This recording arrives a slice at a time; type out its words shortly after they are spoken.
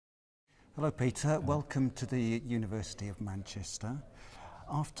Hello Peter, welcome to the University of Manchester.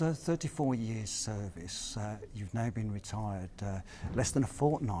 After 34 years service, you've now been retired less than a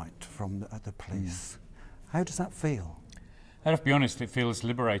fortnight from the police. How does that feel? I have to be honest, it feels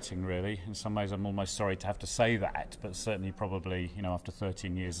liberating really. In some ways I'm almost sorry to have to say that, but certainly probably, after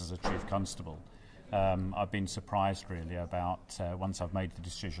 13 years as a chief constable, I've been surprised really about, once I've made the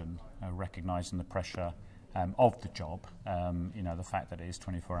decision, recognising the pressure of the job, the fact that it is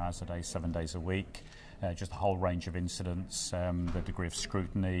 24 hours a day, 7 days a week, just a whole range of incidents, the degree of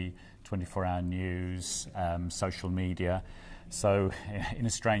scrutiny, 24-hour news, social media. So in a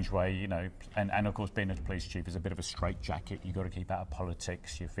strange way, and of course being a police chief is a bit of a straitjacket. You've got to keep out of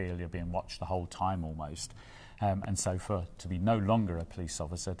politics. You feel you're being watched the whole time almost. And so to be no longer a police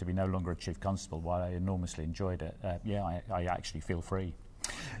officer, to be no longer a chief constable, while I enormously enjoyed it, I actually feel free.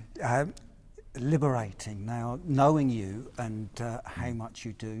 Liberating now, knowing you and how much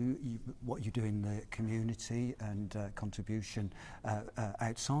you do, what you do in the community and contribution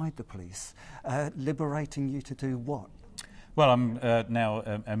outside the police. Liberating you to do what? Well, I'm now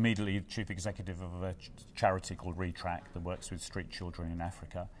immediately chief executive of a charity called Retrack that works with street children in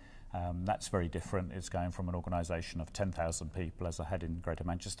Africa. That's very different. It's going from an organisation of 10,000 people, as I had in Greater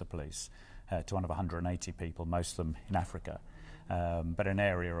Manchester Police, to one of 180 people, most of them in Africa. But an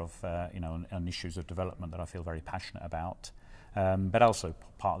area of, on issues of development that I feel very passionate about. But also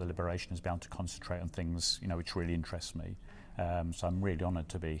part of the liberation is being able to concentrate on things, which really interest me. So I'm really honoured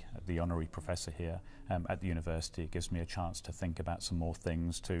to be the honorary professor here at the university. It gives me a chance to think about some more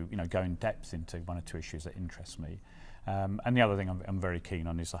things, to go in depth into one or two issues that interest me. And the other thing I'm very keen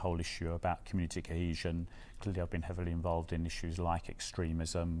on is the whole issue about community cohesion. Clearly I've been heavily involved in issues like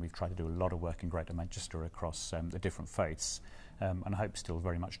extremism. We've tried to do a lot of work in Greater Manchester across the different faiths, and I hope still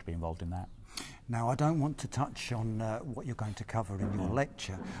very much to be involved in that. Now, I don't want to touch on what you're going to cover in your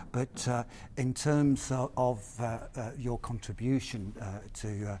lecture, but in terms of your contribution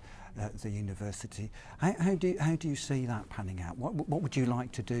to the university, how do you see that panning out? What would you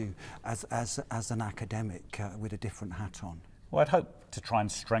like to do as an academic with a different hat on? Well, I'd hope to try and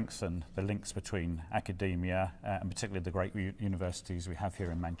strengthen the links between academia and particularly the great universities we have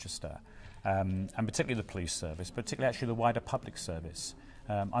here in Manchester, and particularly the police service, particularly actually the wider public service.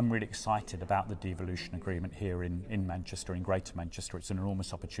 I'm really excited about the devolution agreement here in Manchester, in Greater Manchester. It's an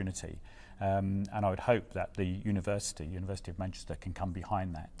enormous opportunity, and I would hope that the University of Manchester can come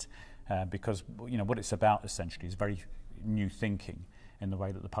behind that, because what it's about essentially is very new thinking in the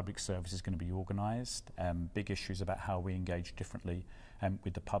way that the public service is going to be organised, big issues about how we engage differently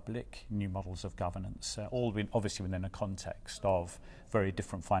with the public, new models of governance, all obviously within a context of very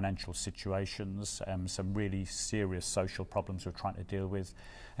different financial situations, some really serious social problems we're trying to deal with.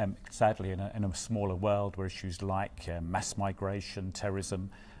 Sadly, in a smaller world where issues like mass migration,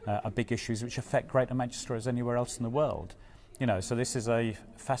 terrorism are big issues which affect Greater Manchester as anywhere else in the world. So this is a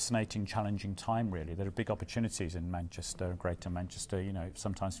fascinating, challenging time, really. There are big opportunities in Manchester, Greater Manchester.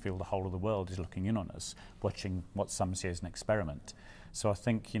 Sometimes feel the whole of the world is looking in on us, watching what some see as an experiment. So I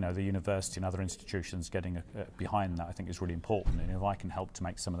think, the university and other institutions getting behind that, I think, is really important. And if I can help to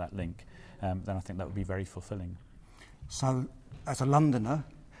make some of that link, then I think that would be very fulfilling. So, as a Londoner,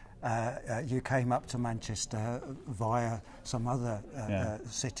 you came up to Manchester via some other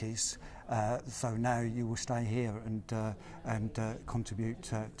cities. So now you will stay here and contribute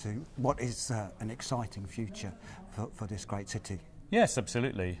to what is an exciting future for this great city. Yes,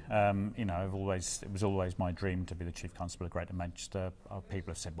 absolutely. It was always my dream to be the chief constable of Greater Manchester.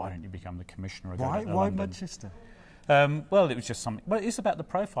 People have said, "Why don't you become the commissioner of Greater London?" Why Manchester? Well, it was just something. Well, it's about the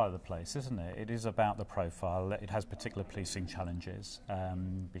profile of the place, isn't it? It is about the profile. It has particular policing challenges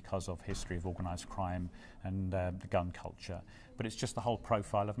because of history of organised crime and the gun culture. But it's just the whole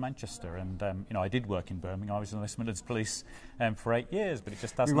profile of Manchester. And I did work in Birmingham. I was in the West Midlands Police for 8 years, but it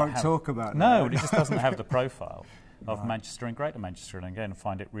just doesn't. We won't talk about that. No, it just doesn't have the profile of Manchester and Greater Manchester. And again, I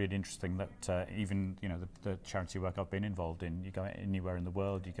find it really interesting that even the charity work I've been involved in, you go anywhere in the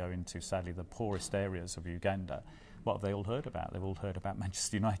world, you go into sadly the poorest areas of Uganda. What have they all heard about? They've all heard about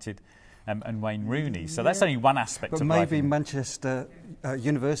Manchester United and Wayne Rooney. So that's only one aspect of life. But maybe Manchester,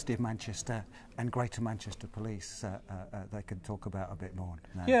 University of Manchester and Greater Manchester Police, they could talk about a bit more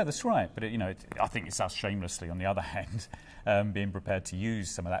now. Yeah, that's right. But I think it's us shamelessly, on the other hand, being prepared to use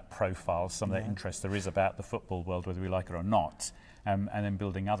some of that profile, some of that interest there is about the football world, whether we like it or not, and then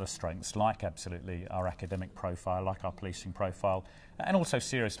building other strengths like absolutely our academic profile, like our policing profile, and also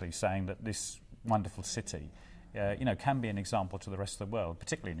seriously saying that this wonderful city can be an example to the rest of the world,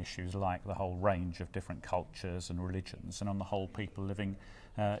 particularly in issues like the whole range of different cultures and religions, and on the whole people living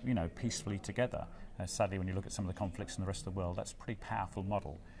peacefully together. Sadly, when you look at some of the conflicts in the rest of the world, that's a pretty powerful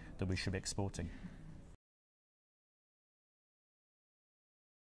model that we should be exporting.